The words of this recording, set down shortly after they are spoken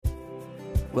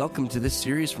Welcome to this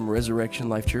series from Resurrection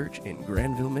Life Church in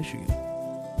Granville, Michigan.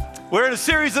 We're in a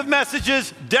series of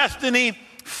messages, Destiny,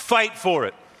 Fight for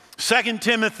It. 2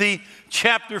 Timothy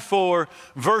chapter 4,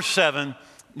 verse 7,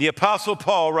 the Apostle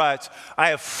Paul writes,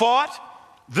 I have fought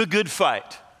the good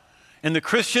fight. In the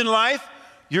Christian life,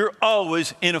 you're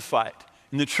always in a fight.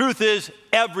 And the truth is,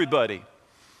 everybody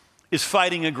is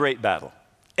fighting a great battle.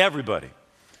 Everybody.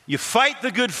 You fight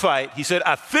the good fight. He said,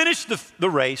 I've finished the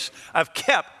race. I've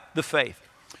kept the faith.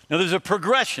 Now, there's a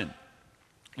progression.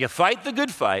 You fight the good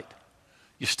fight,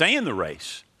 you stay in the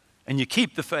race, and you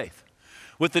keep the faith.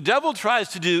 What the devil tries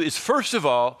to do is, first of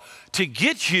all, to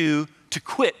get you to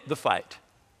quit the fight.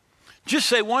 Just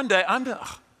say one day, I'm going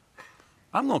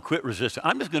to quit resisting.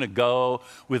 I'm just going to go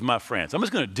with my friends. I'm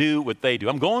just going to do what they do.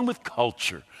 I'm going with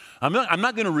culture. I'm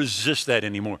not going to resist that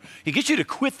anymore. He gets you to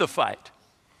quit the fight.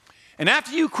 And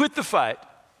after you quit the fight,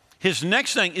 his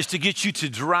next thing is to get you to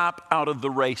drop out of the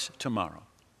race tomorrow.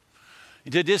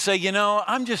 To just say,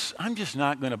 I'm just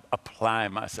not going to apply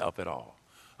myself at all.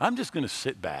 I'm just going to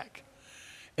sit back.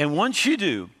 And once you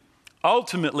do,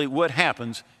 ultimately what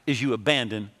happens is you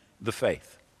abandon the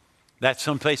faith. That's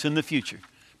someplace in the future.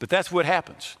 But that's what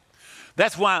happens.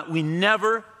 That's why we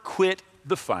never quit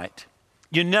the fight.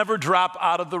 You never drop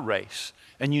out of the race.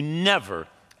 And you never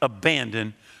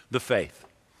abandon the faith.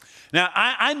 Now,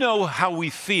 I know how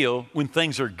we feel when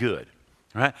things are good.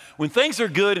 Right? When things are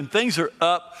good and things are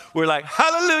up, we're like,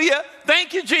 hallelujah,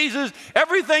 thank you, Jesus.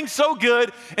 Everything's so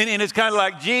good. And it's kind of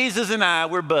like Jesus and I,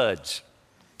 we're buds.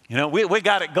 We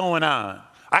got it going on.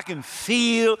 I can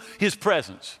feel his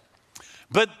presence.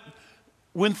 But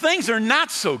when things are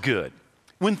not so good,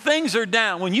 when things are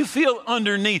down, when you feel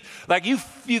underneath, like you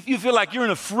feel like you're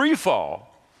in a free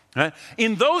fall, right?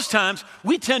 In those times,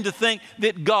 we tend to think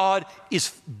that God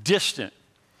is distant,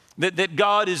 that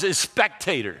God is a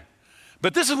spectator.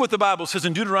 But this is what the Bible says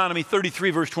in Deuteronomy 33,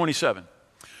 verse 27.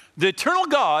 The eternal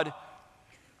God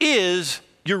is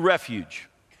your refuge,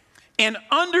 and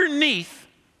underneath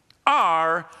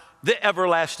are the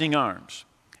everlasting arms.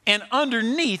 And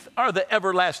underneath are the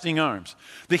everlasting arms.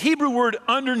 The Hebrew word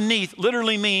underneath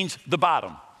literally means the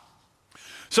bottom.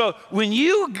 So when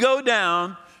you go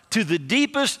down to the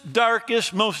deepest,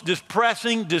 darkest, most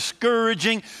depressing,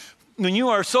 discouraging, when you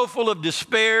are so full of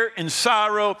despair and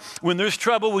sorrow, when there's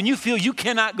trouble, when you feel you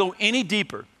cannot go any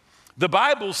deeper, the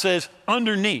Bible says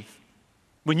underneath,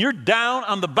 when you're down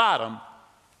on the bottom,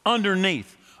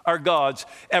 underneath are God's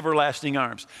everlasting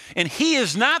arms. And he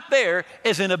is not there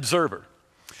as an observer.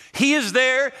 He is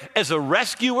there as a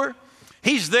rescuer.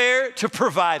 He's there to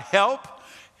provide help.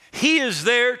 He is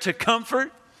there to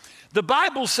comfort. The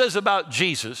Bible says about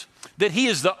Jesus that he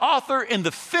is the author and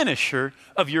the finisher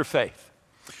of your faith.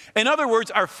 In other words,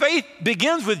 our faith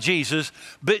begins with Jesus,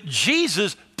 but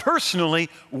Jesus personally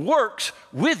works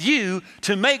with you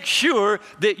to make sure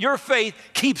that your faith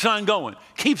keeps on going,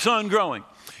 keeps on growing.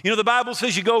 The Bible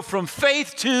says you go from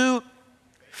faith to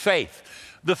faith.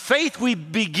 The faith we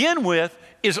begin with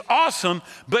is awesome,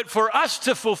 but for us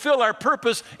to fulfill our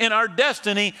purpose and our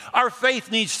destiny, our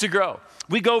faith needs to grow.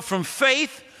 We go from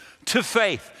faith to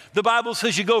faith. The Bible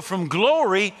says you go from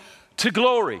glory to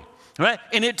glory, right?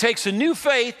 And it takes a new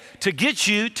faith to get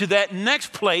you to that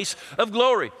next place of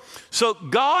glory. So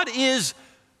God is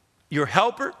your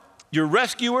helper, your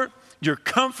rescuer, your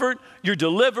comfort, your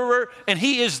deliverer, and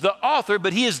he is the author,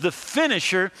 but he is the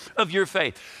finisher of your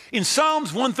faith. In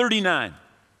Psalms 139,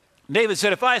 David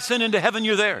said, if I ascend into heaven,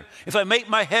 you're there. If I make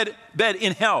my bed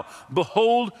in hell,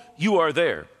 behold, you are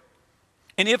there.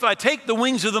 And if I take the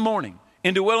wings of the morning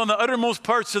and dwell in the uttermost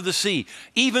parts of the sea,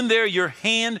 even there your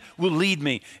hand will lead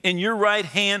me, and your right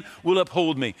hand will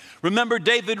uphold me. Remember,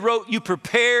 David wrote, you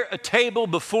prepare a table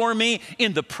before me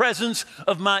in the presence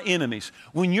of my enemies.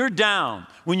 When you're down,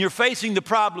 when you're facing the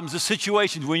problems, the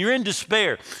situations, when you're in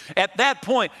despair, at that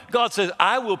point, God says,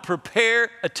 I will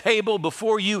prepare a table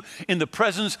before you in the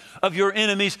presence of your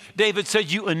enemies. David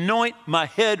said, you anoint my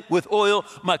head with oil,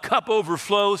 my cup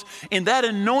overflows. And that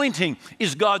anointing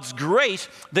is God's grace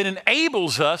that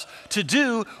enables us to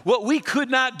do what we could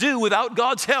not do without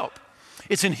God's help.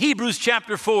 It's in Hebrews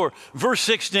chapter 4, verse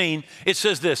 16. It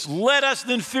says this, let us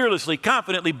then fearlessly,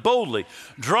 confidently, boldly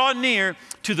draw near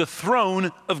to the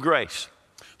throne of grace,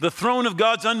 the throne of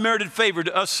God's unmerited favor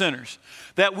to us sinners,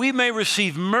 that we may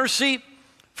receive mercy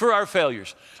for our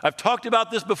failures. I've talked about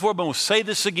this before, but I'm going to say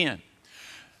this again.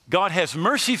 God has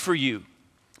mercy for you,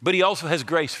 but he also has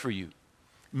grace for you.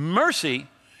 Mercy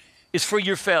is for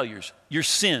your failures, your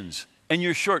sins, and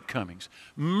your shortcomings.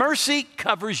 Mercy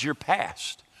covers your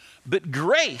past, but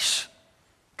grace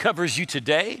covers you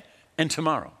today and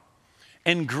tomorrow.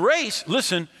 And grace,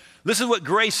 listen, this is what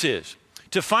grace is.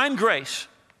 To find grace,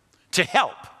 to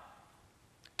help,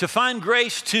 to find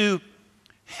grace to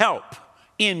help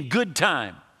in good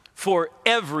time for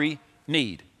every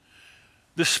need.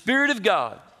 The Spirit of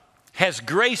God has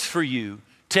grace for you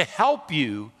to help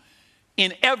you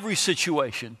in every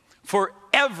situation for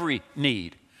every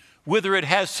need, whether it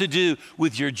has to do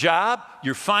with your job,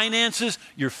 your finances,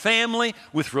 your family,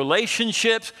 with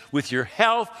relationships, with your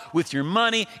health, with your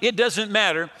money. It doesn't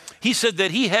matter. He said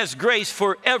that he has grace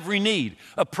for every need,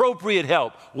 appropriate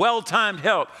help, well-timed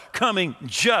help, coming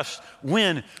just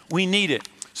when we need it.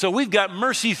 So we've got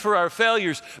mercy for our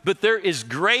failures, but there is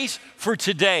grace for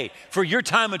today, for your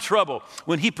time of trouble,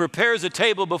 when he prepares a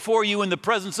table before you in the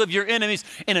presence of your enemies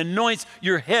and anoints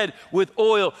your head with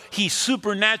oil. He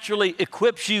supernaturally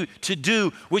equips you to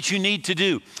do what you need to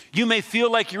do. You may feel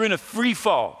like you're in a free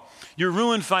fall. You're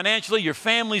ruined financially, your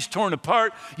family's torn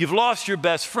apart, you've lost your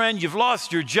best friend, you've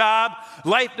lost your job,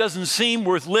 life doesn't seem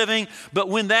worth living. But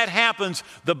when that happens,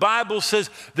 the Bible says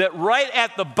that right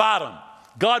at the bottom,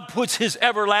 God puts his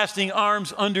everlasting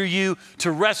arms under you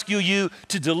to rescue you,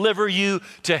 to deliver you,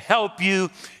 to help you.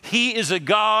 He is a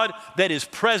God that is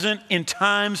present in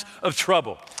times of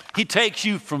trouble. He takes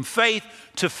you from faith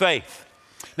to faith.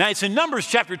 Now it's in Numbers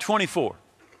 14,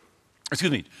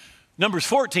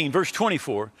 verse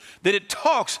 24, that it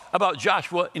talks about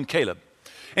Joshua and Caleb.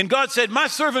 And God said, my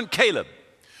servant Caleb,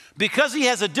 because he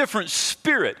has a different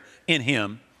spirit in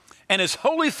him and has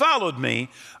wholly followed me,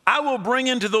 I will bring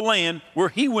into the land where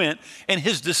he went, and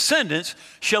his descendants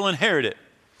shall inherit it.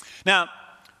 Now,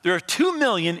 there are 2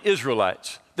 million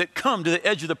Israelites that come to the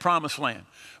edge of the promised land.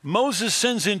 Moses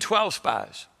sends in 12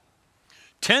 spies.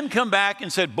 10 come back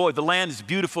and said, boy, the land is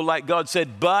beautiful like God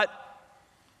said, but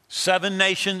 7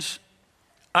 nations,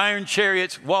 iron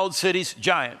chariots, walled cities,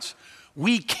 giants.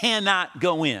 We cannot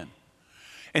go in.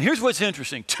 And here's what's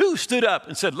interesting. 2 stood up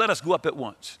and said, let us go up at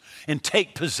once and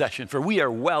take possession, for we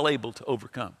are well able to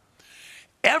overcome.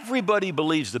 Everybody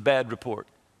believes the bad report.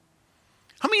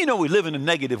 How many of you know we live in a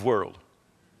negative world?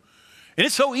 And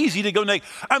it's so easy to go negative.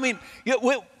 I mean,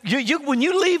 when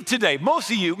you leave today,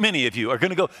 many of you are going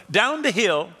to go down the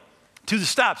hill to the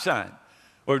stop sign,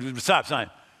 or the stop sign,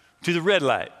 to the red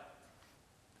light.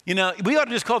 You know, we ought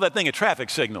to just call that thing a traffic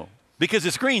signal, because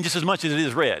it's green just as much as it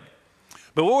is red.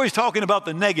 But we're always talking about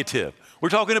the negative. We're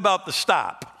talking about the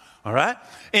stop, all right?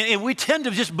 And we tend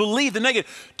to just believe the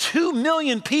negative. 2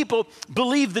 million people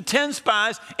believed the 10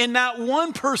 spies, and not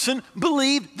one person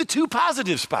believed the 2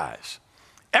 positive spies.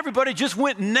 Everybody just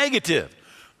went negative,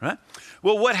 right?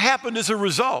 Well, what happened as a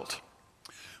result?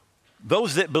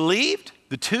 Those that believed,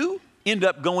 the 2, end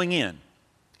up going in,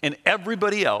 and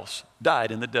everybody else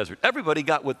died in the desert. Everybody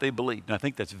got what they believed, and I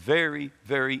think that's very,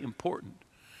 very important.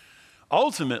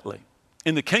 Ultimately,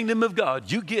 in the kingdom of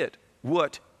God, you get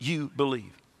what you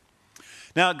believe.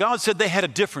 Now, God said they had a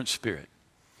different spirit.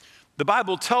 The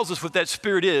Bible tells us what that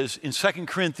spirit is in 2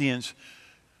 Corinthians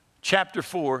chapter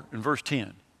 4 and verse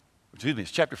 10. Excuse me,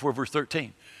 it's chapter 4, verse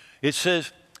 13. It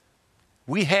says,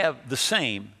 we have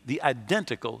the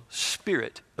identical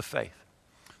spirit of faith.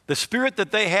 The spirit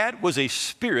that they had was a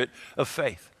spirit of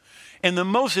faith. And the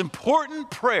most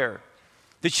important prayer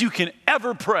that you can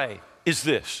ever pray is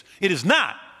this. It is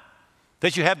not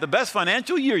that you have the best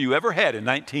financial year you ever had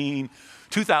in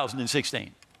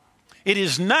 2016. It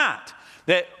is not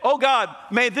that, oh God,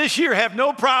 may this year have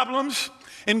no problems,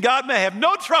 and God may have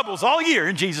no troubles all year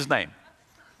in Jesus' name.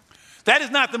 That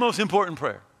is not the most important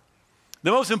prayer.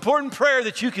 The most important prayer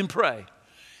that you can pray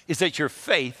is that your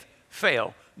faith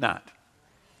fail not.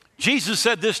 Jesus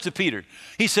said this to Peter.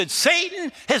 He said,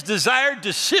 Satan has desired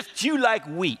to sift you like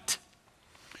wheat.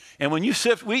 And when you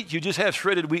sift wheat, you just have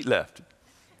shredded wheat left.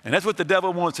 And that's what the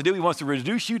devil wants to do. He wants to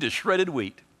reduce you to shredded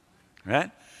wheat, right?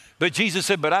 But Jesus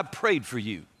said, but I prayed for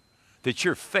you that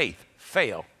your faith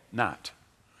fail not.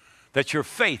 That your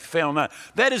faith fail not.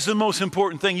 That is the most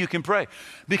important thing you can pray,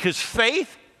 because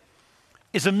faith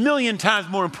is 1,000,000 times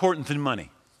more important than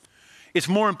money. It's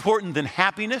more important than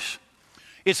happiness.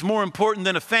 It's more important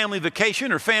than a family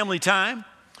vacation or family time.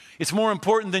 It's more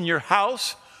important than your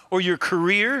house or your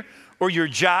career or your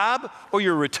job or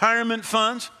your retirement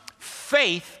funds.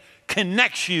 Faith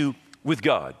connects you with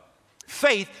God.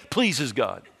 Faith pleases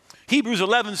God. Hebrews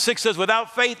 11:6 says,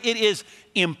 without faith, it is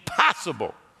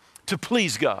impossible to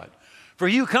please God. For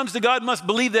he who comes to God must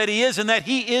believe that he is, and that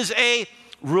he is a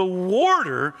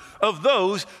rewarder of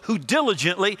those who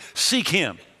diligently seek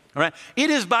him. All right? It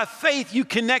is by faith you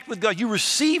connect with God. You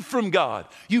receive from God.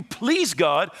 You please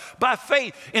God by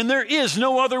faith, and there is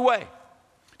no other way.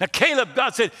 Now, Caleb,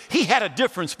 God said he had a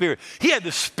different spirit. He had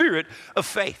the spirit of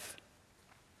faith.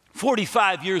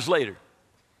 45 years later,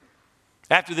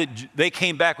 after they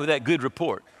came back with that good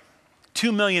report,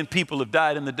 2 million people have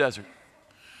died in the desert.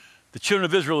 The children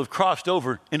of Israel have crossed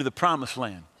over into the promised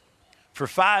land. For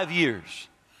 5 years,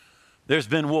 there's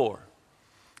been war.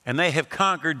 And they have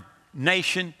conquered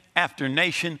nation after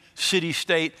nation,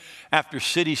 city-state after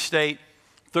city-state,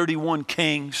 31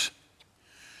 kings.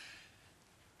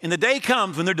 And the day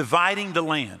comes when they're dividing the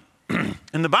land.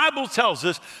 And the Bible tells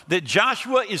us that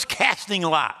Joshua is casting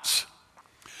lots.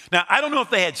 Now, I don't know if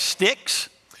they had sticks,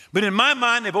 but in my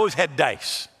mind, they've always had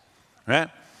dice, right?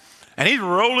 And he's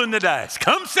rolling the dice.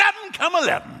 Come 7, come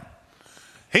 11.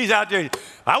 He's out there.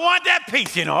 I want that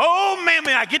piece, you know. Oh, man,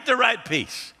 I get the right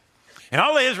piece. And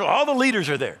all the leaders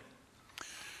are there.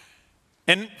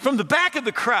 And from the back of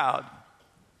the crowd,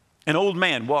 an old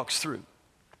man walks through.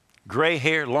 Gray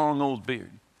hair, long old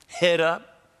beard. Head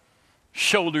up,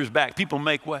 shoulders back. People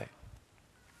make way.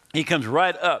 He comes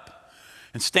right up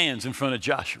and stands in front of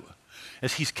Joshua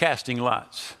as he's casting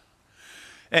lots.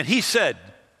 And he said,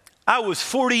 I was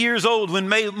 40 years old when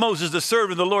Moses, the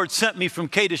servant of the Lord, sent me from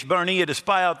Kadesh Barnea to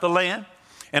spy out the land.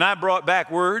 And I brought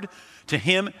back word to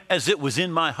him as it was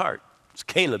in my heart. It's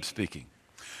Caleb speaking.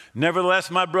 Nevertheless,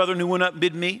 my brethren who went up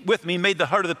with me made the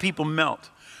heart of the people melt.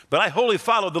 But I wholly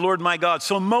followed the Lord my God.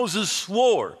 So Moses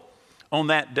swore on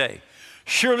that day,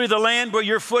 surely the land where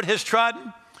your foot has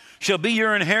trodden shall be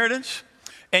your inheritance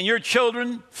and your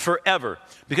children forever,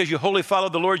 because you wholly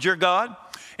followed the Lord your God,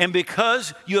 and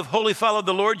because you have wholly followed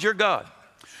the Lord your God.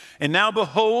 And now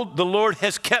behold, the Lord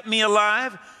has kept me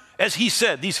alive, as he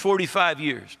said, these 45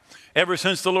 years, ever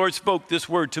since the Lord spoke this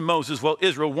word to Moses while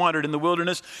Israel wandered in the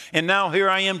wilderness. And now here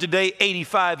I am today,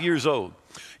 85 years old.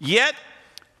 Yet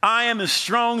I am as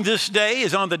strong this day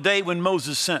as on the day when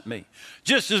Moses sent me.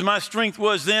 Just as my strength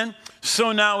was then,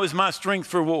 so now is my strength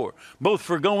for war, both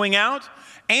for going out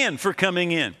and for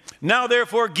coming in. Now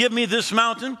therefore give me this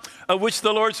mountain of which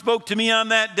the Lord spoke to me on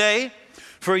that day.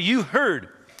 For you heard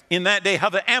in that day how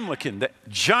the Amalekite, the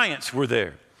giants were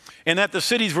there, and that the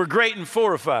cities were great and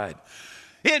fortified.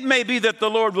 It may be that the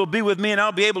Lord will be with me and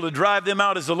I'll be able to drive them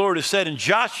out as the Lord has said. And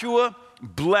Joshua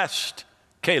blessed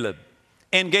Caleb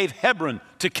and gave Hebron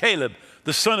to Caleb,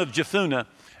 the son of Jephunneh,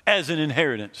 as an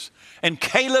inheritance. And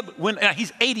Caleb,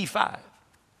 he's 85,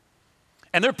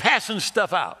 and they're passing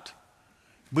stuff out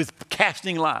with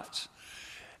casting lots.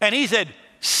 And he said,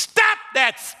 stop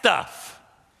that stuff.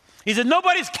 He said,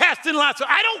 nobody's casting lots. So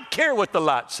I don't care what the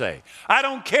lots say. I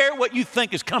don't care what you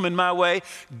think is coming my way.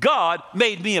 God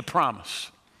made me a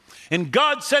promise. And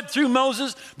God said through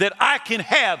Moses that I can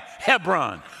have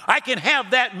Hebron. I can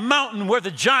have that mountain where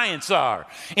the giants are.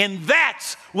 And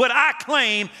that's what I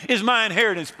claim is my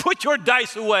inheritance. Put your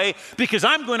dice away, because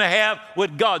I'm going to have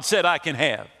what God said I can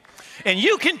have. And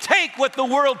you can take what the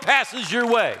world passes your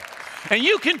way. And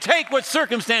you can take what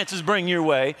circumstances bring your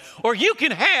way. Or you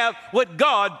can have what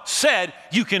God said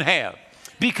you can have.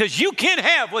 Because you can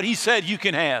have what he said you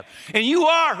can have. And you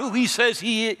are who he says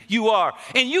you are.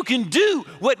 And you can do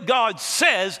what God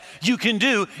says you can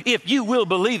do if you will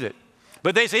believe it.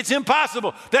 But they say it's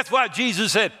impossible. That's why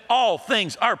Jesus said all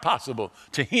things are possible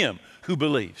to him who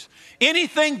believes.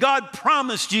 Anything God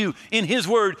promised you in his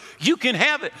word, you can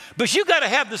have it. But you got to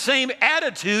have the same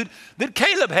attitude that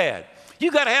Caleb had. You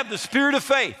got to have the spirit of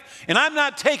faith. And I'm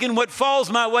not taking what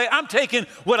falls my way. I'm taking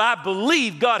what I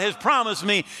believe God has promised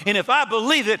me. And if I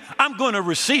believe it, I'm going to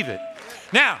receive it.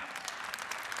 Now,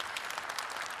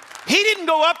 he didn't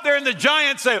go up there and the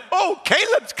giants say, oh,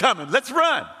 Caleb's coming. Let's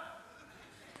run.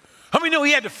 How many know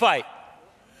he had to fight?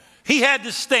 He had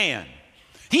to stand.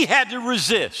 He had to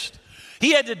resist.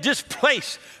 He had to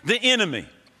displace the enemy.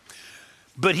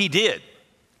 But he did.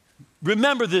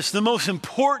 Remember this, the most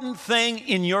important thing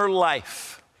in your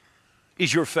life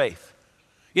is your faith.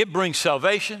 It brings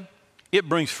salvation. It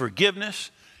brings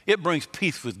forgiveness. It brings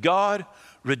peace with God,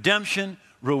 redemption,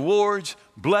 rewards,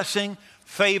 blessing,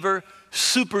 favor,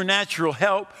 supernatural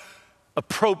help,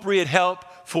 appropriate help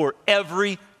for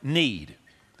every need.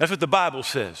 That's what the Bible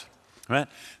says, right?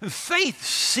 Faith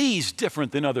sees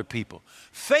different than other people.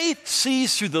 Faith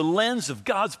sees through the lens of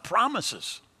God's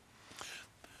promises.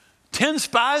 10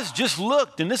 spies just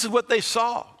looked, and this is what they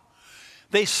saw.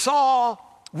 They saw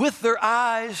with their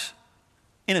eyes,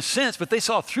 in a sense, but they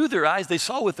saw through their eyes, they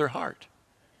saw with their heart.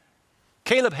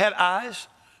 Caleb had eyes,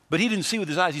 but he didn't see with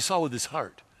his eyes, he saw with his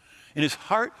heart. And his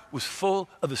heart was full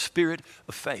of a spirit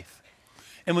of faith.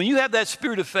 And when you have that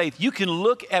spirit of faith, you can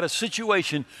look at a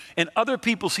situation and other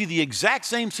people see the exact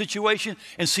same situation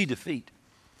and see defeat.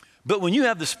 But when you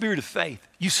have the spirit of faith,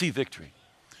 you see victory.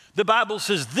 The Bible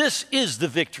says this is the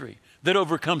victory that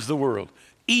overcomes the world,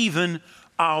 even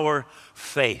our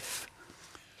faith.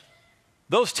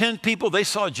 Those 10 people, they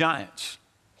saw giants.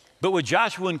 But what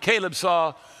Joshua and Caleb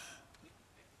saw,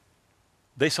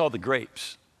 They saw the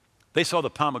grapes. They saw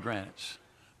the pomegranates.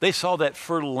 They saw that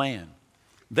fertile land.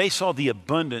 They saw the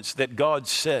abundance that God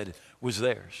said was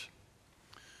theirs.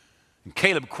 And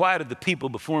Caleb quieted the people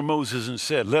before Moses and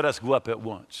said, let us go up at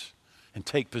once and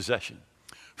take possession,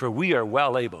 for we are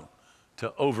well able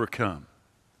to overcome.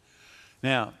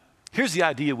 Now, here's the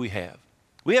idea we have.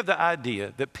 We have the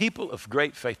idea that people of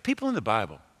great faith, people in the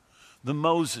Bible, the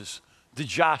Moses, the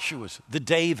Joshuas, the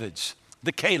Davids,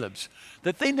 the Calebs,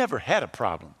 that they never had a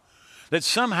problem. That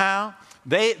somehow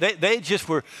they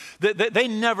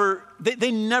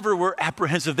never were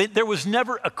apprehensive. There was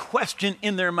never a question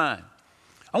in their mind.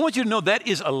 I want you to know that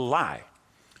is a lie.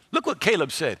 Look what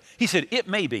Caleb said. He said, it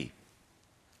may be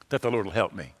that the Lord will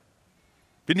help me.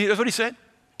 Didn't he? That's what he said?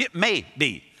 It may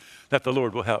be that the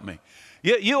Lord will help me.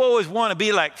 You always want to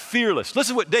be like fearless.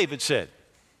 Listen to what David said.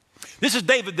 This is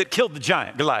David that killed the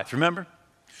giant, Goliath, remember?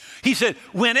 He said,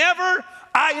 whenever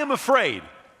I am afraid.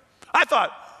 I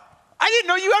thought, I didn't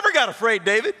know you ever got afraid,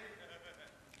 David.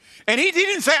 And he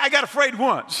didn't say I got afraid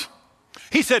once.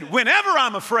 He said, whenever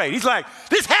I'm afraid. He's like,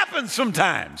 this happens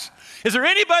sometimes. Is there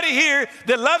anybody here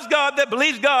that loves God, that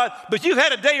believes God, but you've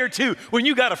had a day or two when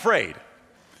you got afraid?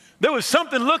 There was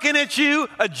something looking at you,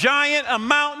 a giant, a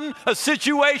mountain, a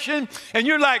situation, and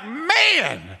you're like,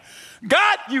 man,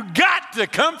 God, you got to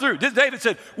come through. This David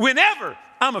said, whenever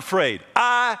I'm afraid,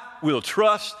 I will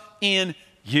trust in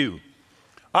you.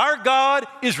 Our God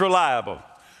is reliable.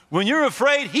 When you're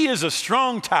afraid, he is a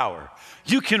strong tower.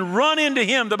 You can run into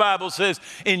him, the Bible says,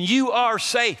 and you are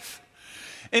safe.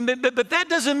 But that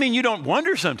doesn't mean you don't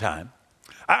wonder sometime.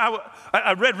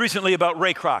 I read recently about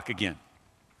Ray Kroc again.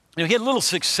 You know, he had a little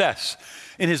success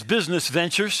in his business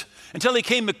ventures until he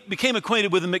became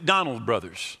acquainted with the McDonald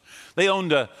brothers. They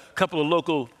owned a couple of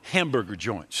local hamburger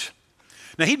joints.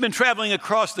 Now, he'd been traveling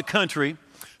across the country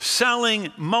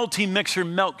selling multi-mixer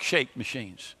milkshake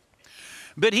machines.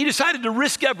 But he decided to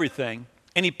risk everything,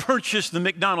 and he purchased the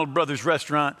McDonald Brothers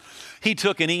restaurant. He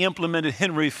took and he implemented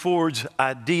Henry Ford's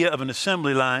idea of an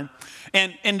assembly line.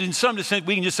 And in some sense,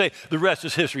 we can just say the rest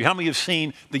is history. How many have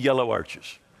seen the yellow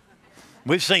arches?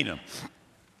 We've seen them.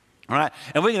 All right?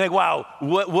 And we can think, wow,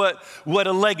 what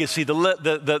a legacy,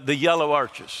 the yellow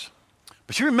arches.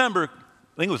 But you remember,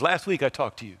 I think it was last week I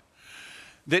talked to you,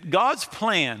 that God's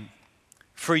plan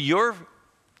for your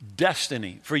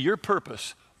destiny, for your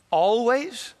purpose,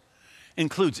 always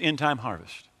includes end-time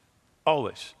harvest.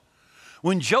 Always.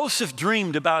 When Joseph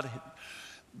dreamed about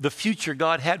the future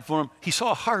God had for him, he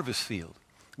saw a harvest field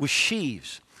with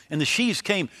sheaves. And the sheaves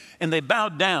came and they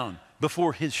bowed down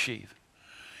before his sheaf.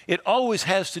 It always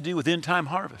has to do with end-time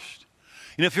harvest.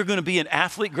 You know, if you're going to be an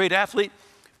athlete, great athlete,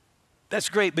 that's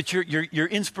great, but your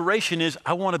inspiration is,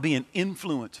 I want to be an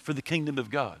influence for the kingdom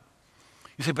of God.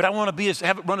 You say, but I want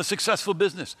to run a successful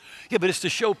business. Yeah, but it's to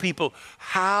show people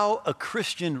how a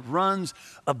Christian runs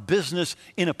a business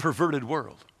in a perverted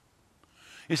world.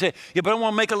 You say, yeah, but I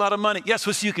want to make a lot of money. Yes,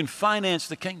 so you can finance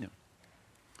the kingdom.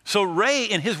 So Ray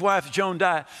and his wife, Joan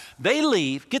Dye, they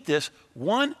leave, get this,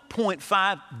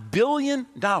 $1.5 billion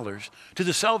to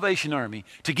the Salvation Army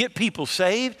to get people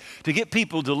saved, to get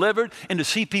people delivered, and to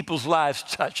see people's lives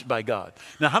touched by God.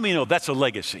 Now, how many know that's a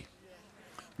legacy?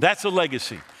 That's a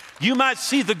legacy. You might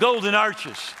see the golden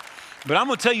arches, but I'm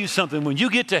going to tell you something. When you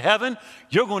get to heaven,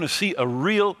 you're going to see a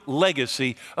real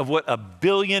legacy of what $1.5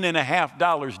 billion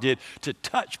did to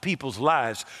touch people's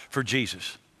lives for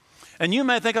Jesus. And you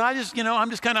may think, I'm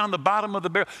just kind of on the bottom of the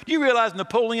barrel. Do you realize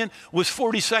Napoleon was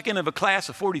 42nd of a class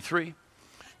of 43?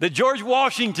 That George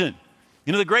Washington,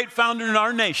 the great founder in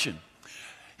our nation,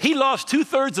 he lost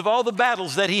 2/3 of all the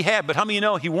battles that he had, but how many of you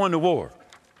know he won the war?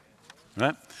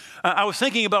 Right? I was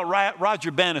thinking about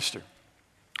Roger Bannister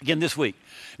again this week.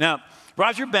 Now,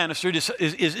 Roger Bannister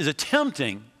is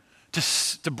attempting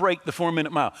to break the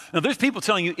 4-minute mile. Now, there's people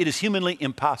telling you it is humanly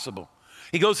impossible.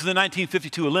 He goes to the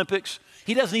 1952 Olympics.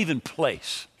 He doesn't even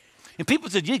place. And people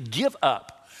said, you give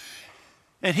up.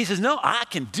 And he says, no, I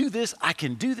can do this. I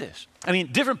can do this. I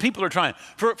mean, different people are trying.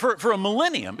 For a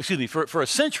millennium, for a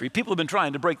century, people have been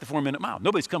trying to break the 4-minute mile.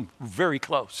 Nobody's come very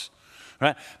close.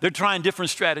 Right? They're trying different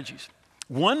strategies.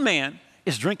 One man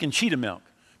is drinking cheetah milk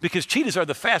because cheetahs are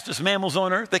the fastest mammals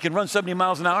on earth. They can run 70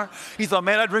 miles an hour. He thought,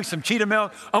 man, I drink some cheetah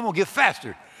milk, I'm going to get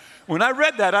faster. When I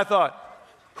read that, I thought,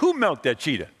 who milked that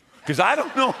cheetah? Because I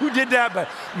don't know who did that, but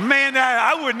man,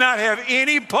 I would not have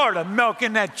any part of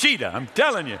milking that cheetah. I'm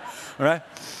telling you, all right?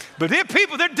 But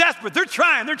they're desperate. They're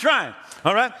trying,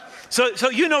 all right? So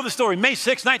you know the story. May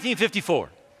 6, 1954, all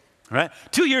right?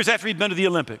 2 years after he'd been to the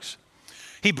Olympics.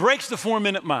 He breaks the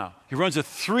 4-minute mile. He runs a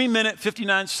 3-minute,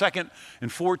 59-second,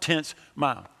 and 4/10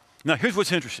 mile. Now, here's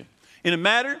what's interesting. In a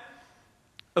matter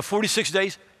of 46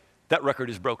 days, that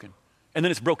record is broken. And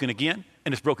then it's broken again,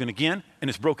 and it's broken again, and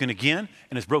it's broken again,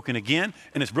 and it's broken again,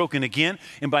 and it's broken again.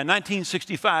 And by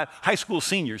 1965, high school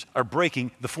seniors are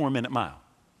breaking the 4-minute mile.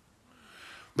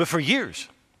 But for years,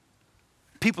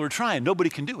 people are trying. Nobody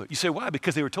can do it. You say, why?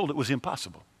 Because they were told it was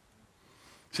impossible.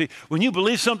 See, when you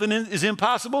believe something is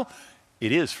impossible,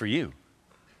 it is for you.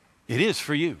 It is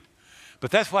for you.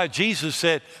 But that's why Jesus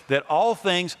said that all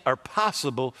things are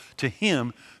possible to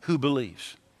him who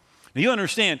believes. Now, you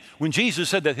understand, when Jesus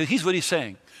said that, here's what he's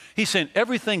saying. He's saying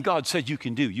everything God said you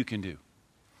can do, you can do.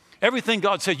 Everything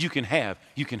God said you can have,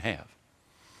 you can have.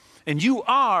 And you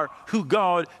are who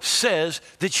God says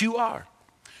that you are.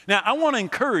 Now, I want to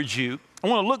encourage you. I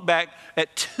want to look back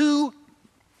at 2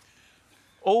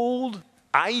 old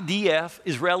IDF,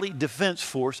 Israeli Defense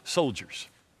Force soldiers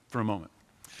for a moment.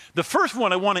 The first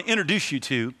one I want to introduce you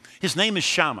to, his name is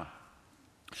Shammah.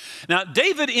 Now,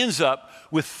 David ends up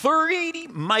with 30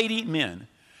 mighty men,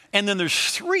 and then there's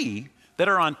 3 that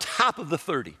are on top of the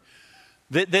 30.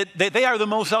 They are the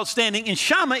most outstanding, and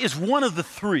Shammah is one of the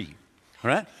 3,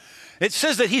 right? It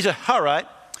says that he's a Harite,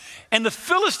 and the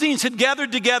Philistines had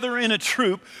gathered together in a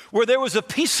troop where there was a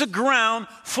piece of ground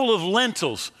full of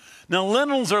lentils. Now,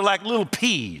 lentils are like little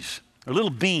peas or little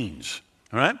beans,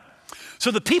 all right?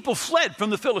 So the people fled from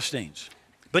the Philistines,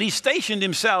 but he stationed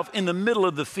himself in the middle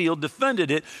of the field,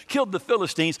 defended it, killed the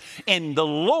Philistines, and the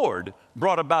Lord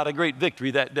brought about a great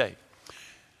victory that day.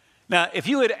 Now, if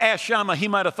you had asked Shammah, he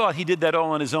might have thought he did that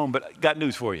all on his own, but I got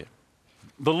news for you.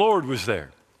 The Lord was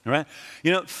there, all right?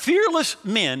 You know, fearless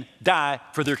men die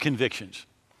for their convictions.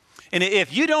 And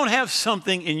if you don't have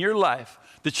something in your life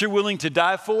that you're willing to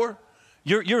die for,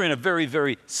 you're in a very,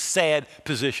 very sad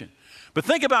position. But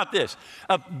think about this,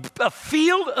 a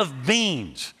field of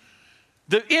beans.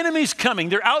 The enemy's coming,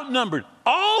 they're outnumbered.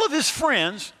 All of his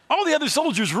friends, all the other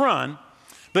soldiers run,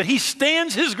 but he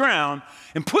stands his ground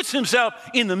and puts himself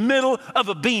in the middle of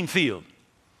a bean field.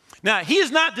 Now, he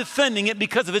is not defending it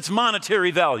because of its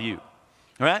monetary value.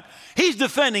 All right? He's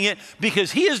defending it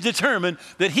because he is determined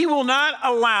that he will not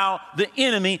allow the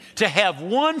enemy to have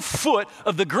 1 foot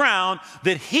of the ground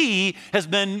that he has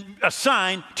been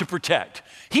assigned to protect.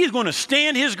 He is going to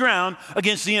stand his ground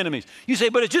against the enemies. You say,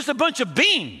 but it's just a bunch of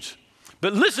beans.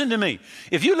 But listen to me.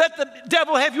 If you let the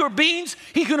devil have your beans,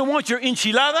 he's going to want your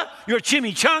enchilada, your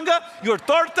chimichanga, your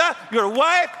torta, your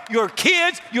wife, your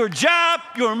kids, your job,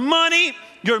 your money,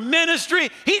 your ministry.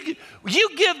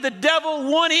 You give the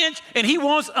devil 1 inch and he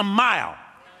wants a mile.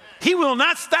 He will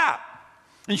not stop.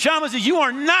 And Shammah says, you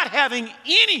are not having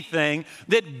anything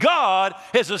that God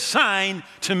has assigned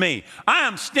to me. I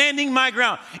am standing my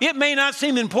ground. It may not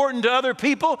seem important to other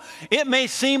people. It may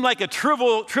seem like a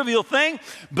trivial thing,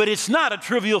 but it's not a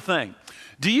trivial thing.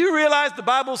 Do you realize the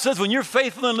Bible says when you're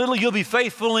faithful in little, you'll be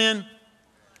faithful in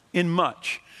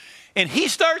much. And he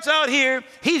starts out here,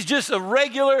 he's just a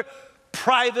regular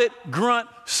private grunt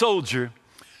soldier.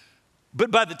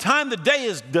 But by the time the day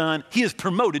is done, he is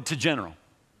promoted to general.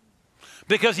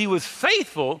 Because he was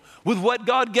faithful with what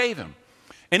God gave him.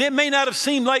 And it may not have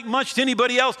seemed like much to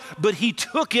anybody else, but he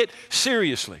took it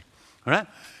seriously. All right?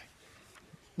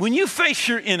 When you face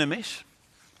your enemies,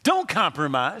 don't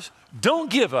compromise, don't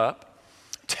give up.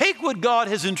 Take what God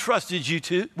has entrusted you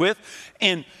with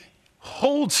and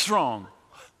hold strong.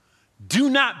 Do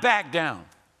not back down.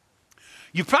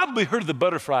 You've probably heard of the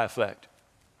butterfly effect.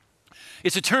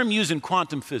 It's a term used in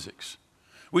quantum physics,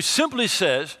 which simply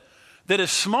says that a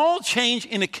small change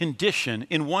in a condition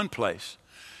in one place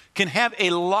can have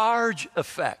a large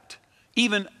effect,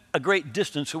 even a great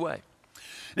distance away.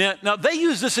 Now they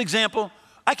use this example.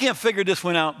 I can't figure this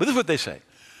one out, but this is what they say.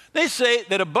 They say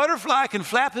that a butterfly can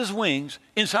flap his wings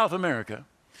in South America,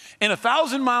 and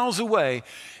 1,000 miles away,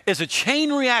 as a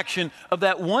chain reaction of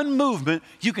that one movement,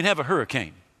 you can have a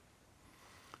hurricane.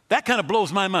 That kind of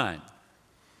blows my mind.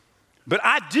 But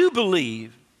I do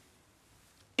believe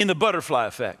in the butterfly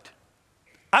effect.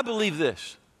 I believe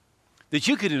this, that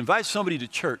you could invite somebody to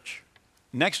church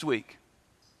next week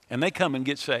and they come and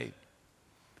get saved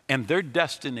and their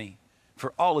destiny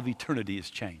for all of eternity is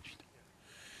changed.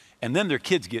 And then their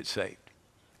kids get saved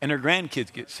and their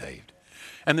grandkids get saved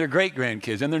and their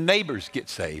great-grandkids and their neighbors get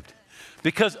saved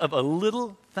because of a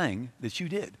little thing that you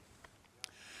did.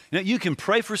 Now, you can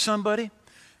pray for somebody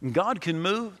and God can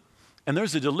move and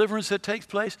there's a deliverance that takes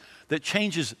place that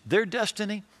changes their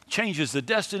destiny, changes the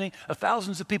destiny of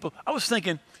thousands of people. I was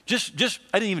thinking, I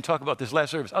didn't even talk about this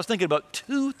last service. I was thinking about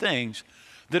 2 things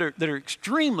that are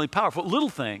extremely powerful, little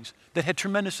things that had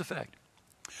tremendous effect.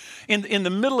 In the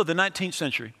middle of the 19th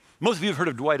century, most of you have heard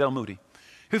of Dwight L. Moody.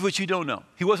 Here's what you don't know.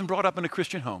 He wasn't brought up in a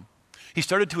Christian home. He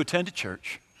started to attend a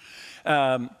church.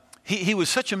 He was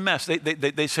such a mess.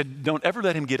 They said, don't ever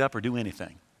let him get up or do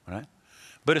anything, all right?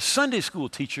 But a Sunday school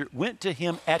teacher went to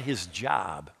him at his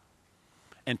job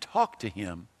and talked to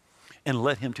him and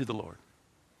led him to the Lord.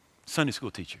 Sunday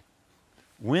school teacher.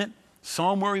 Went,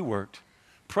 saw him where he worked,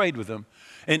 prayed with him,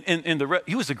 and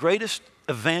he was the greatest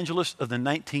evangelist of the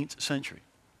 19th century.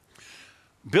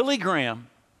 Billy Graham,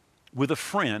 with a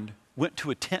friend, went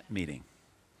to a tent meeting.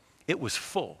 It was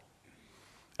full.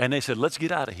 And they said, let's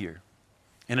get out of here.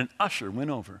 And an usher went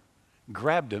over,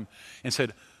 grabbed him, and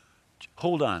said,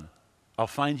 hold on, I'll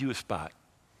find you a spot.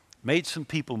 Made some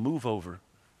people move over,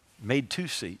 made 2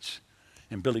 seats,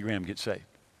 and Billy Graham gets saved.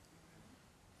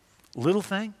 Little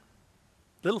thing,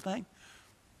 big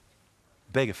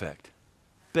effect,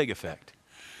 big effect.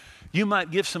 You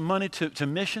might give some money to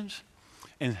missions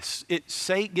and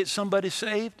get somebody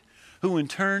saved who in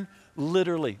turn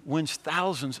literally wins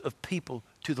thousands of people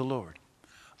to the Lord.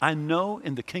 I know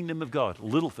in the kingdom of God,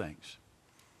 little things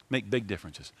make big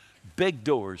differences. Big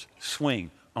doors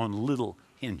swing on little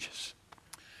hinges.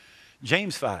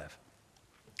 James 5,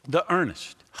 the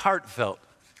earnest, heartfelt,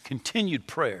 continued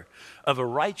prayer of a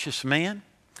righteous man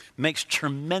makes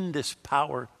tremendous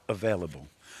power available,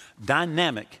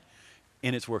 dynamic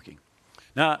in its working.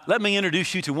 Now, let me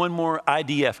introduce you to one more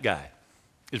IDF guy,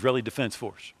 Israeli Defense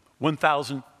Force,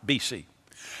 1000 BC.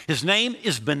 His name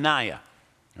is Benaiah.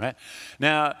 Right?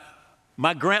 Now,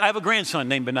 I have a grandson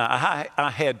named Benaiah.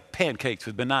 I had pancakes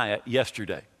with Benaiah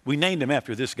yesterday. We named him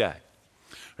after this guy.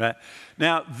 Right?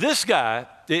 Now, this guy,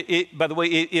 by the way,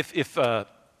 if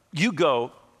you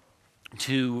go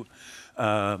to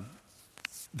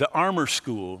the armor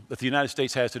school that the United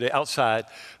States has today, outside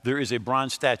there is a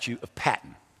bronze statue of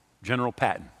Patton, General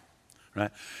Patton.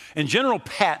 Right? And General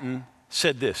Patton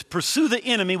said this: pursue the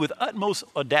enemy with utmost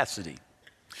audacity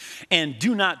and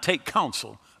do not take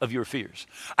counsel of your fears.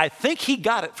 I think he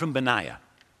got it from Benaiah.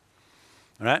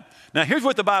 All right? Now, here's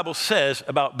what the Bible says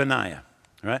about Benaiah.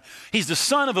 All right? He's the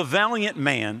son of a valiant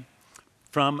man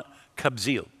from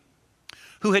Kabzeel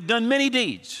who had done many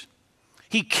deeds.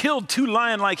 He killed 2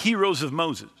 lion-like heroes of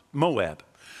Moab.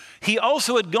 He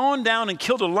also had gone down and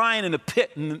killed a lion in a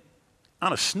pit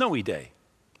on a snowy day.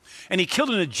 And he killed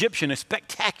an Egyptian, a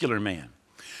spectacular man.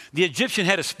 The Egyptian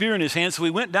had a spear in his hand, so he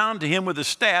went down to him with a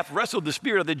staff, wrestled the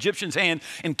spear out of the Egyptian's hand,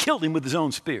 and killed him with his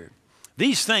own spear.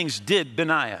 These things did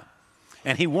Benaiah,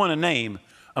 and he won a name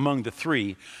among the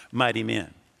 3 mighty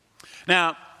men.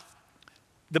 Now,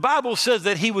 the Bible says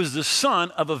that he was the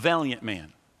son of a valiant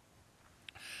man.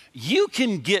 You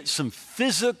can get some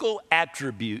physical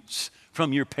attributes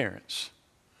from your parents,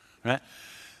 right?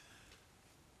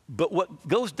 But what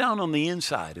goes down on the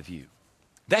inside of you,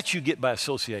 that you get by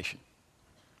association.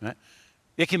 Right?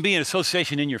 It can be an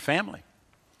association in your family.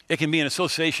 It can be an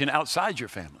association outside your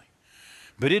family.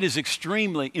 But it is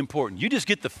extremely important. You just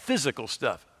get the physical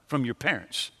stuff from your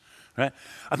parents. Right?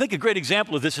 I think a great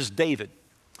example of this is David.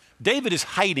 David is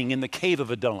hiding in the cave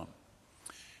of Adullam.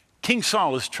 King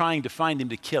Saul is trying to find him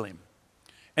to kill him.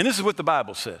 And this is what the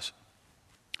Bible says.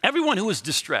 Everyone who is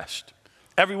distressed,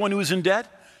 everyone who is in debt,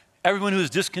 everyone who is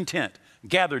discontent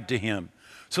gathered to him.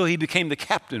 So he became the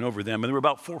captain over them, and there were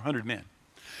about 400 men.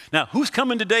 Now, who's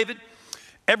coming to David?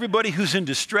 Everybody who's in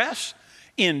distress,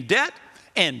 in debt,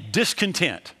 and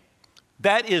discontent.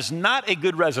 That is not a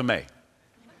good resume.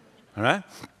 All right?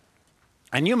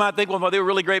 And you might think, well, they were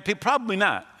really great people. Probably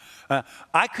not.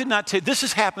 I could not tell you. This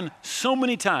has happened so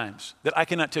many times that I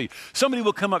cannot tell you. Somebody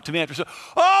will come up to me after,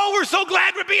 oh, we're so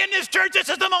glad we're being in this church. This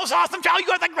is the most awesome child.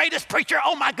 You are the greatest preacher.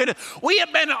 Oh, my goodness. We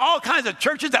have been in all kinds of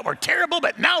churches that were terrible,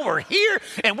 but now we're here,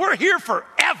 and we're here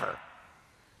forever.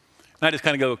 And I just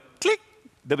kind of go, click,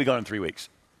 they'll be gone in 3 weeks.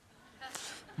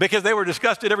 Because they were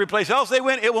disgusted every place else they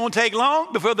went. It won't take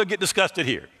long before they'll get disgusted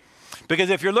here. Because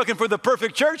if you're looking for the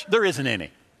perfect church, there isn't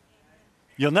any.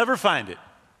 You'll never find it.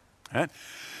 Right?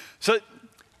 So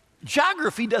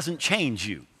geography doesn't change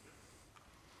you.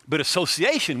 But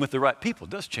association with the right people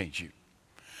does change you.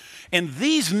 And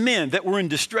these men that were in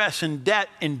distress and debt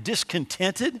and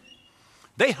discontented,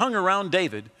 they hung around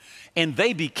David, and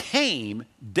they became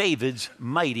David's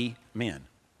mighty men,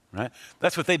 right?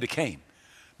 That's what they became.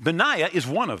 Benaiah is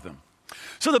one of them.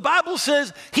 So the Bible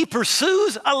says he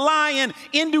pursues a lion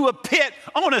into a pit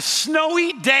on a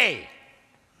snowy day.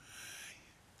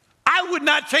 I would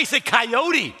not chase a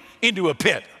coyote into a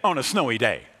pit on a snowy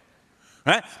day,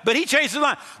 right? But he chases a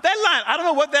lion. That lion, I don't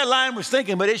know what that lion was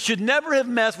thinking, but it should never have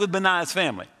messed with Benaiah's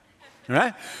family.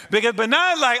 Right? Because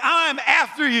Benaiah's like, I'm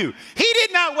after you. He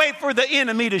did not wait for the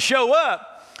enemy to show up.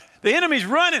 The enemy's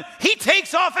running. He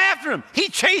takes off after him. He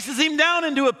chases him down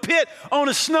into a pit on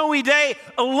a snowy day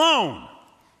alone.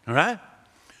 All right?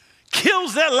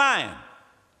 Kills that lion.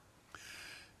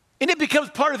 And it becomes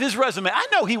part of his resume. I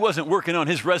know he wasn't working on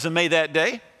his resume that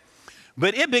day,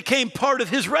 but it became part of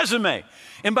his resume.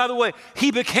 And by the way,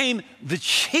 he became the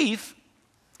chief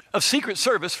of Secret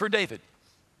Service for David,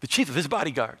 the chief of his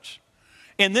bodyguards.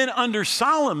 And then under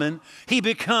Solomon, he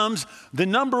becomes the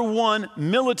number one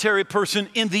military person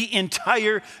in the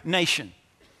entire nation.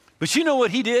 But you know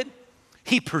what he did?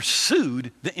 He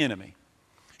pursued the enemy.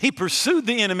 He pursued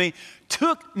the enemy,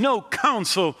 took no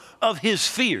counsel of his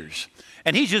fears,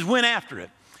 and he just went after it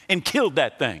and killed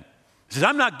that thing. He says,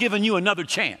 I'm not giving you another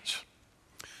chance.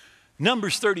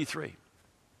 Numbers 33,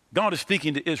 God is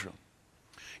speaking to Israel.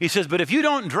 He says, but if you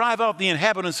don't drive out the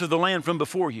inhabitants of the land from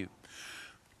before you,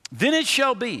 then it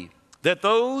shall be that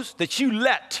those that you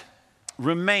let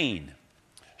remain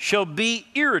shall be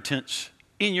irritants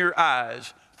in your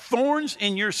eyes, thorns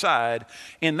in your side,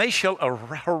 and they shall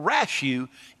harass you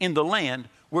in the land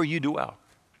where you dwell.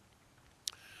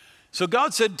 So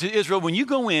God said to Israel, when you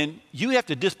go in, you have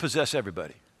to dispossess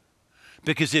everybody.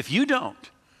 Because if you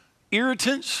don't,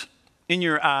 irritants in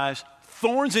your eyes,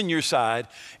 thorns in your side,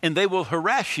 and they will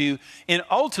harass you. And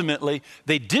ultimately,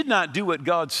 they did not do what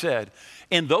God said.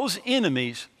 And those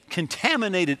enemies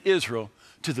contaminated Israel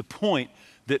to the point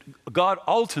that God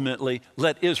ultimately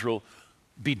let Israel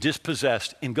be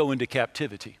dispossessed and go into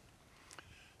captivity.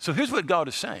 So here's what God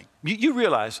is saying. You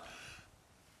realize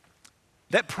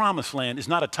that promised land is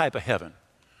not a type of heaven.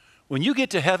 When you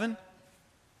get to heaven,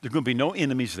 there are going to be no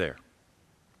enemies there.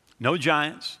 No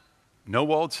giants, no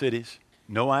walled cities,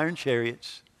 no iron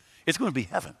chariots. It's going to be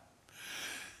heaven.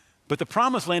 But the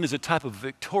promised land is a type of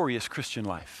victorious Christian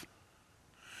life.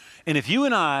 And if you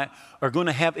and I are going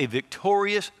to have a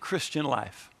victorious Christian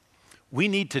life, we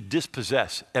need to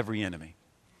dispossess every enemy.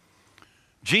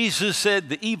 Jesus said,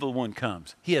 the evil one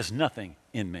comes. He has nothing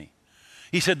in me.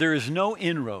 He said, there is no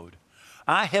inroad.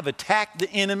 I have attacked the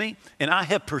enemy, and I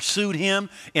have pursued him,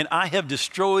 and I have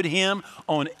destroyed him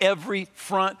on every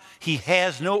front. He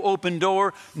has no open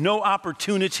door, no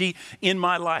opportunity in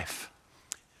my life.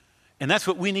 And that's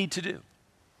what we need to do.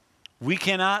 We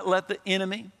cannot let the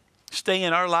enemy stay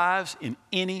in our lives in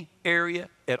any area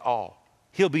at all.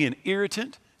 He'll be an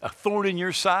irritant, a thorn in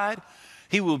your side.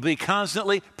 He will be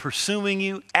constantly pursuing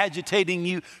you, agitating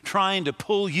you, trying to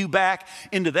pull you back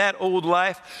into that old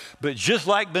life. But just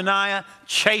like Benaiah,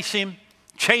 chase him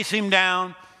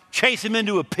down, chase him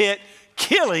into a pit,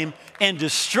 kill him, and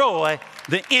destroy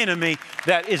the enemy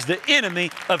that is the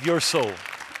enemy of your soul.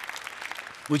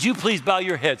 Would you please bow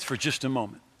your heads for just a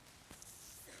moment?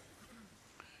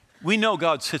 We know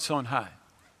God sits on high,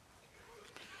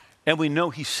 and we know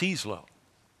he sees low,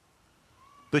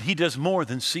 but he does more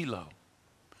than see low.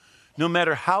 No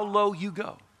matter how low you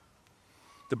go,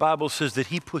 the Bible says that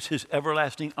he puts his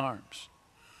everlasting arms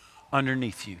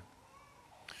underneath you.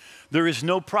 There is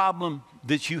no problem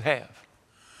that you have,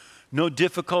 no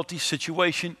difficulty,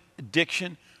 situation,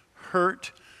 addiction,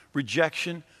 hurt,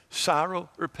 rejection, sorrow,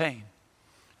 or pain,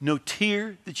 no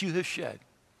tear that you have shed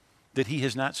that he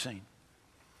has not seen.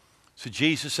 So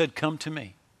Jesus said, come to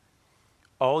me,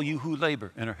 all you who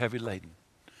labor and are heavy laden,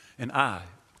 and I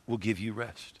will give you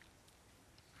rest.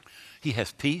 He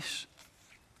has peace,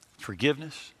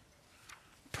 forgiveness,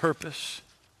 purpose,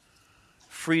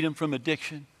 freedom from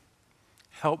addiction,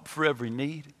 help for every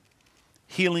need,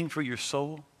 healing for your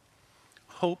soul,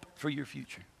 hope for your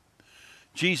future.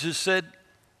 Jesus said,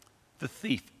 the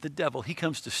thief, the devil, he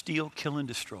comes to steal, kill, and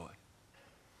destroy.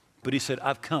 But he said,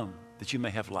 I've come that you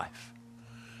may have life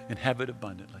and have it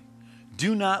abundantly.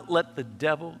 Do not let the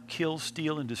devil kill,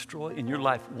 steal, and destroy in your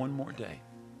life one more day,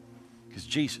 because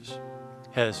Jesus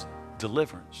has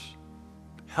deliverance,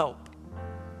 help,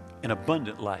 and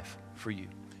abundant life for you.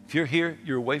 If you're here,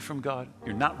 you're away from God,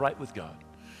 you're not right with God,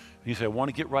 and you say, I want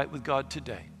to get right with God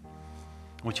today,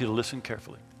 I want you to listen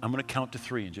carefully. I'm going to count to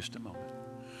 3 in just a moment.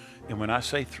 And when I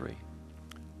say 3, I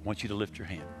want you to lift your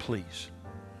hand, please.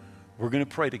 We're going to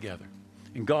pray together,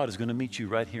 and God is going to meet you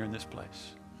right here in this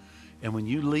place. And when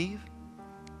you leave,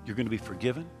 you're going to be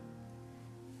forgiven.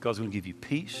 God's going to give you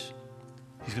peace.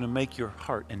 He's going to make your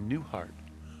heart a new heart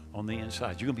on the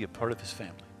inside. You're going to be a part of his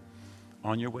family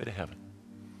on your way to heaven.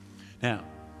 Now,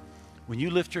 when you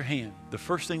lift your hand, the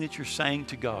first thing that you're saying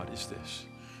to God is this.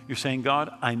 You're saying, God,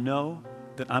 I know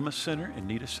that I'm a sinner and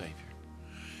need a Savior.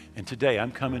 And today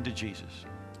I'm coming to Jesus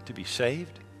to be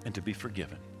saved and to be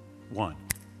forgiven. 1.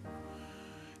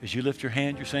 As you lift your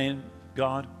hand, you're saying,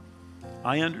 God,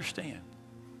 I understand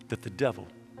that the devil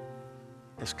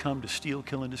has come to steal,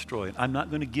 kill, and destroy, and I'm not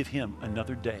going to give him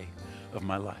another day of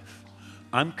my life.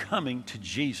 I'm coming to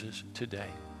Jesus today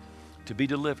to be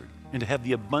delivered and to have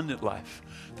the abundant life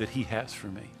that he has for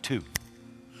me. 2,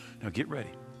 now get ready.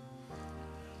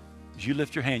 As you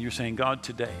lift your hand, you're saying, God,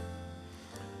 today,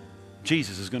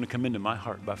 Jesus is going to come into my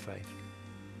heart by faith.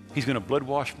 He's going to blood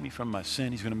wash me from my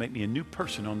sin. He's going to make me a new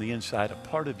person on the inside, a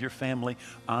part of your family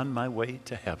on my way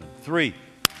to heaven. 3,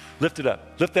 lift it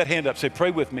up. Lift that hand up. Say,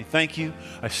 pray with me. Thank you.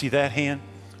 I see that hand.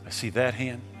 I see that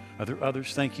hand. Are there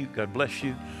others? Thank you. God bless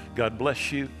you. God bless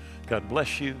you. God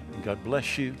bless you. And God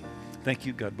bless you. Thank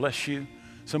you. God bless you.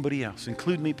 Somebody else.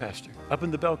 Include me, Pastor. Up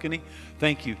in the balcony.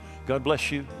 Thank you. God bless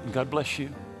you. And God bless you.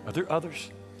 Are there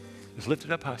others? Just lift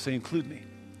it up high. Say, include me.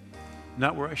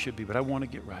 Not where I should be, but I want to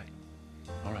get right.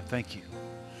 All right, thank you.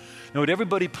 Now, would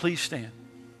everybody please stand?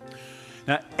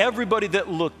 Now, everybody that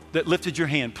lifted your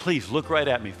hand, please look right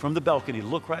at me. From the balcony,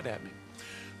 look right at me.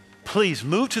 Please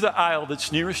move to the aisle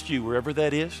that's nearest you, wherever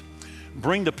that is.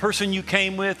 Bring the person you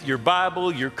came with, your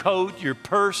Bible, your coat, your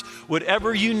purse,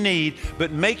 whatever you need,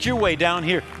 but make your way down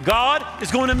here. God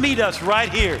is going to meet us right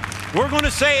here. We're going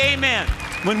to say amen.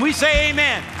 When we say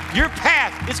amen, your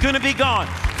path is going to be gone.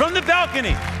 From the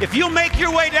balcony, if you'll make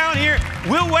your way down here,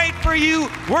 we'll wait for you.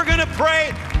 We're going to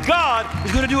pray. God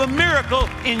is going to do a miracle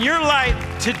in your life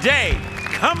today.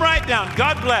 Come right down.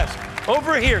 God bless.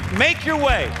 Over here, make your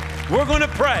way. We're going to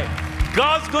pray.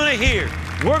 God's going to hear.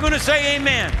 We're going to say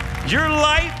amen. Your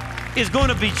life is going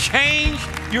to be changed.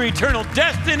 Your eternal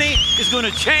destiny is going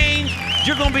to change.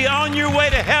 You're going to be on your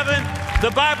way to heaven. The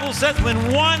Bible says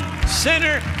when one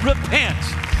sinner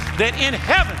repents, that in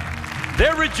heaven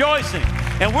they're rejoicing.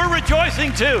 And we're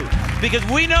rejoicing too, because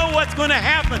we know what's going to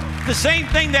happen. The same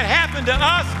thing that happened to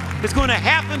us is going to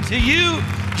happen to you.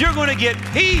 You're going to get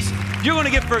peace. You're going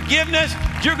to get forgiveness.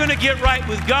 You're going to get right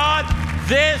with God.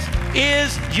 This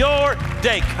is your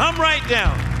day. Come right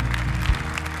down.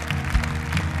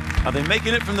 Are they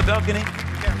making it from the balcony?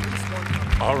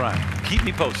 All right. Keep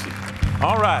me posted.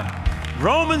 All right.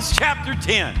 Romans chapter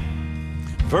 10,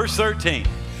 verse 13.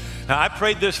 Now, I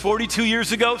prayed this 42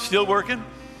 years ago, still working.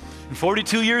 And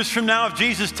 42 years from now, if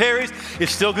Jesus tarries,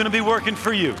 it's still going to be working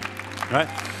for you. Right?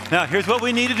 Now, here's what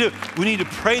we need to do. We need to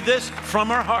pray this from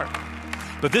our heart.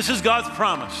 But this is God's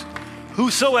promise.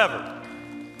 Whosoever,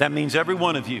 that means every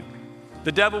one of you.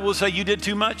 The devil will say, you did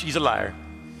too much. He's a liar.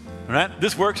 All right?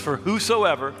 This works for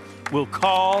whosoever will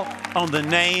call on the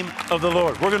name of the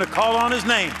Lord. We're going to call on his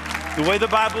name the way the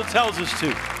Bible tells us to.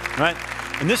 Right?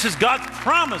 And this is God's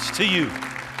promise to you.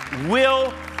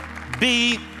 Will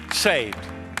be saved.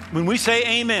 When we say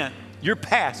amen, your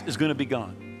past is going to be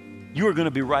gone. You are going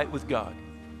to be right with God.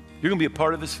 You're going to be a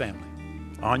part of his family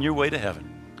on your way to heaven.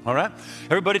 All right?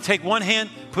 Everybody take one hand,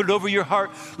 put it over your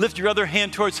heart, lift your other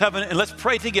hand towards heaven, and let's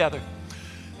pray together.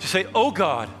 Just say, oh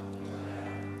God,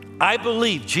 I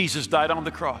believe Jesus died on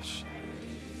the cross.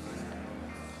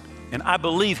 And I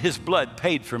believe his blood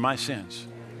paid for my sins.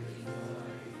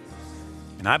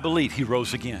 And I believe he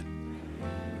rose again.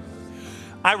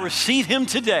 I receive him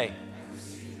today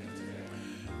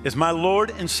as my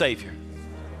Lord and Savior.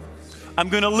 I'm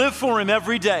going to live for him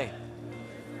every day.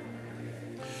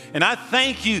 And I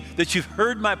thank you that you've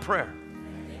heard my prayer,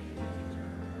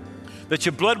 that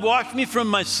your blood washed me from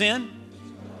my sin,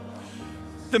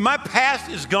 that my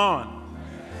past is gone,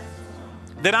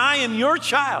 that I am your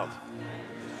child,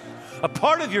 a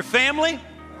part of your family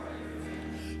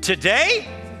today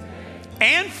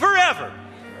and forever.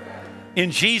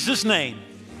 In Jesus' name,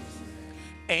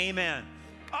 amen.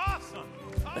 Awesome.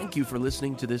 Thank you for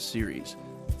listening to this series.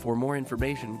 For more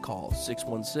information, call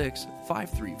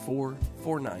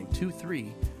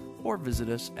 616-534-4923 or visit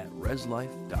us at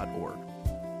reslife.org.